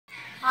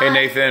Hey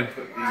Nathan,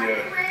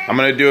 I'm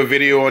gonna do a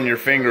video on your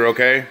finger,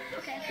 okay?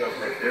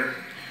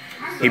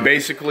 He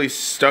basically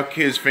stuck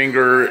his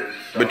finger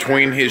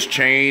between his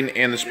chain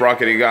and the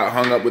sprocket. He got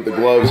hung up with the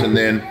gloves and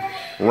then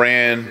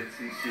ran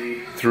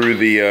through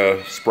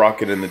the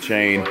sprocket and the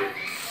chain.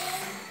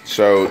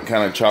 So it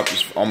kind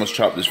of almost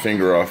chopped his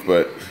finger off,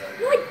 but...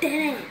 No, it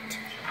didn't.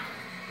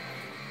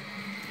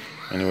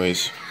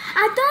 Anyways.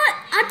 I thought...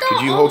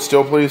 Could you hold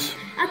still, please?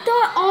 I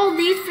thought all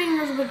these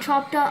fingers were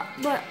chopped up,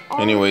 but...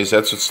 Anyways,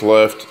 that's what's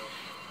left.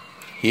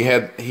 He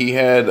had,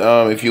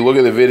 if you look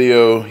at the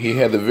video, he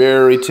had the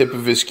very tip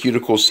of his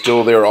cuticle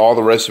still there. All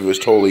the rest of it was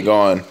totally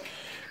gone.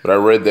 But I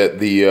read that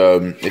the,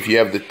 if you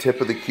have the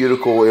tip of the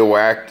cuticle, it will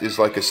act as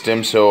like a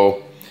stem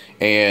cell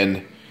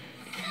and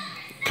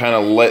kind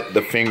of let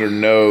the finger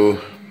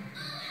know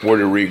where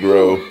to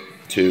regrow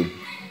to.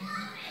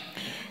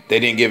 They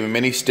didn't give him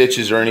any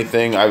stitches or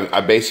anything.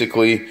 I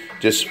basically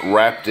just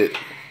wrapped it.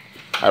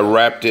 I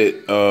wrapped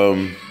it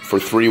for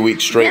 3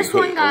 weeks straight and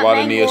put a lot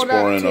of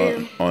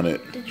Neosporin on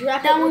it. Did you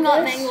wrap that one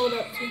got mangled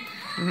up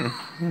too?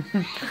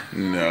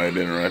 No, I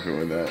didn't wrap it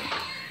with that.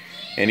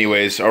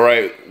 Anyways,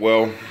 alright,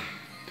 well,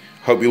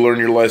 hope you learned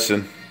your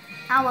lesson.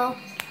 I will.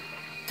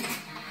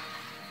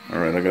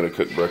 Alright, I gotta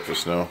cook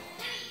breakfast now.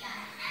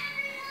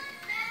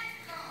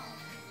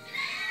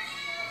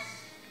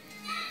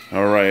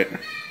 Alright.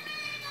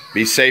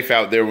 Be safe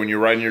out there when you're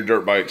riding your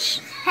dirt bikes.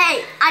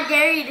 Hey, I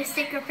dare you to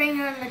stick your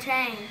finger in the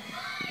chain.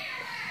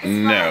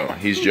 No,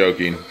 he's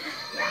joking.